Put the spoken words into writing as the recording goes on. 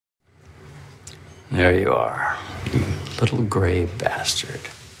There you are, you little gray bastard.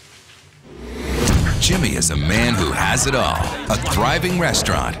 Jimmy is a man who has it all. A thriving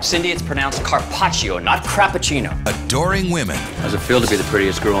restaurant. Cindy, it's pronounced Carpaccio, not Crappuccino. Adoring women. How's it feel to be the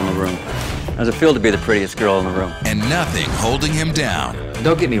prettiest girl in the room? How's it feel to be the prettiest girl in the room? And nothing holding him down.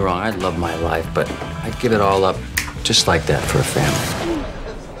 Don't get me wrong, I love my life, but I'd give it all up just like that for a family.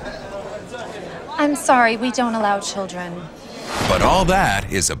 I'm sorry, we don't allow children. But all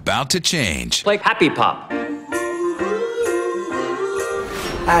that is about to change. Play Happy Pop.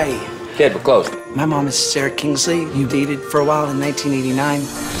 Hi. Kid, we're close. My mom is Sarah Kingsley. You dated for a while in 1989.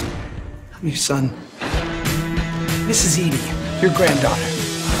 I'm your son. Mrs. Edie, your granddaughter.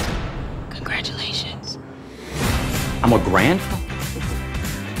 Congratulations. I'm a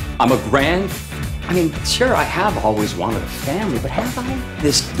I mean, sure, I have always wanted a family, but have I?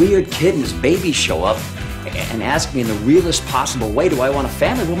 This weird kid and his baby show up and ask me in the realest possible way, do I want a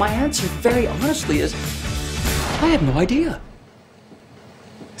family? Well, my answer, very honestly, is I have no idea.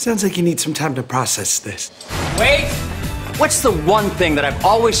 Sounds like you need some time to process this. Wait! What's the one thing that I've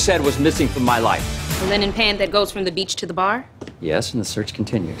always said was missing from my life? The linen pant that goes from the beach to the bar? Yes, and the search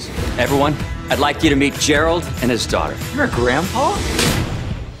continues. Everyone, I'd like you to meet Gerald and his daughter. You're a grandpa?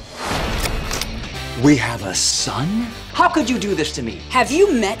 We have a son? How could you do this to me? Have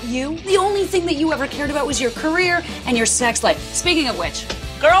you met you? The only thing that you ever cared about was your career and your sex life. Speaking of which,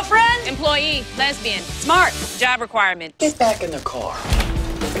 girlfriend? Employee, lesbian, Smart. job requirement. Get back in the car.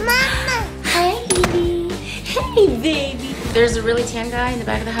 Mama! Hi, baby. Hey, baby. There's a really tan guy in the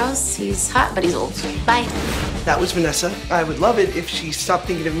back of the house. He's hot, but he's old. Bye. That was Vanessa. I would love it if she stopped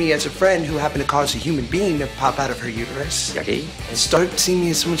thinking of me as a friend who happened to cause a human being to pop out of her uterus. Yucky. And start seeing me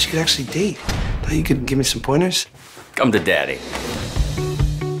as someone she could actually date. Thought you could give me some pointers? Come to daddy.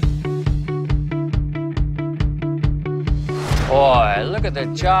 Boy, look at the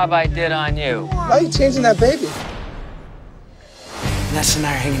job I did on you. Why are you changing that baby? Vanessa and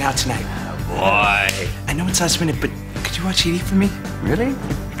I are hanging out tonight. Boy. I know it's last minute, but could you watch Edie for me? Really?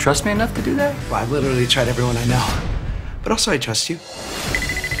 You trust me enough to do that? Well, I've literally tried everyone I know. But also, I trust you.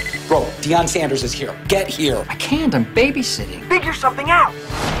 Bro, Deion Sanders is here. Get here. I can't, I'm babysitting. Figure something out.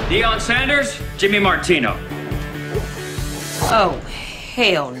 Deion Sanders, Jimmy Martino. Oh,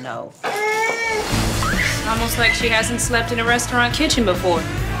 hell no. Almost like she hasn't slept in a restaurant kitchen before.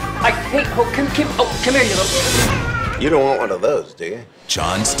 Hey, come here, you little... You don't want one of those, do you?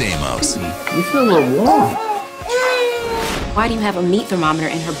 John Stamos. You feel a little warm. Why do you have a meat thermometer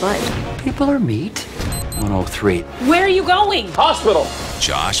in her butt? People are meat. 103. Where are you going? Hospital.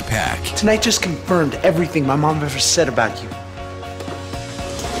 Josh Peck. Tonight just confirmed everything my mom ever said about you.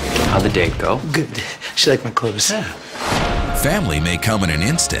 How'd the date go? Good. She liked my clothes. Family may come in an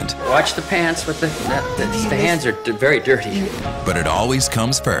instant, Watch the pants with the hands are very dirty. but it always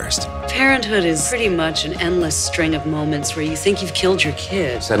comes first. Parenthood is pretty much an endless string of moments where you think you've killed your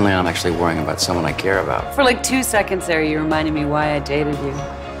kid. Suddenly I'm actually worrying about someone I care about. For like 2 seconds there, you reminded me why I dated you.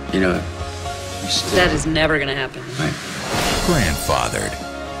 You know, you still... That is never gonna happen. Right.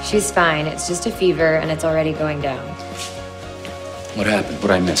 Grandfathered. She's fine. It's just a fever, and it's already going down. What happened?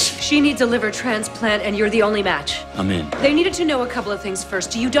 What'd I miss? She needs a liver transplant, and you're the only match. I'm in. They needed to know a couple of things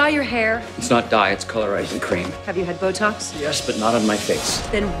first. Do you dye your hair? It's not dye, it's colorizing cream. Have you had Botox? Yes, but not on my face.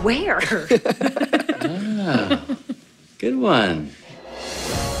 Then where? Ah, good one.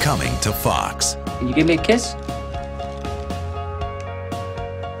 Coming to Fox. Can you give me a kiss?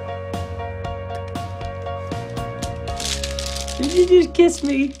 Did you just kiss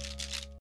me?